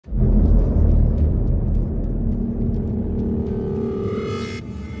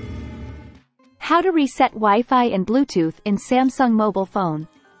How to reset Wi-Fi and Bluetooth in Samsung mobile phone.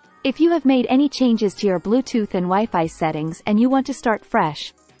 If you have made any changes to your Bluetooth and Wi-Fi settings and you want to start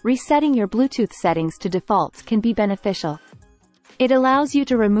fresh, resetting your Bluetooth settings to defaults can be beneficial. It allows you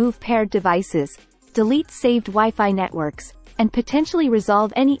to remove paired devices, delete saved Wi-Fi networks, and potentially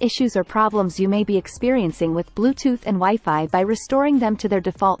resolve any issues or problems you may be experiencing with Bluetooth and Wi-Fi by restoring them to their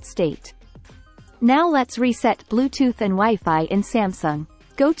default state. Now let's reset Bluetooth and Wi-Fi in Samsung.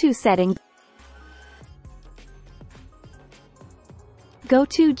 Go to Settings. Go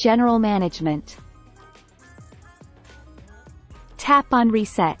to General Management. Tap on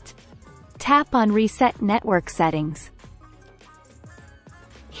Reset. Tap on Reset Network Settings.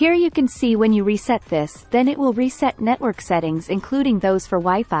 Here you can see when you reset this, then it will reset network settings including those for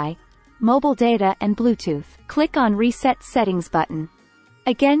Wi-Fi, mobile data and Bluetooth. Click on Reset Settings button.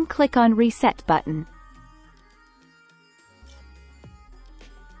 Again click on Reset button.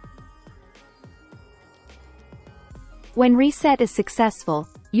 When reset is successful,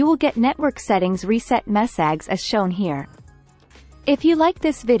 you will get network settings reset messages as shown here. If you like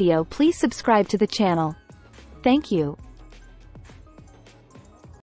this video, please subscribe to the channel. Thank you.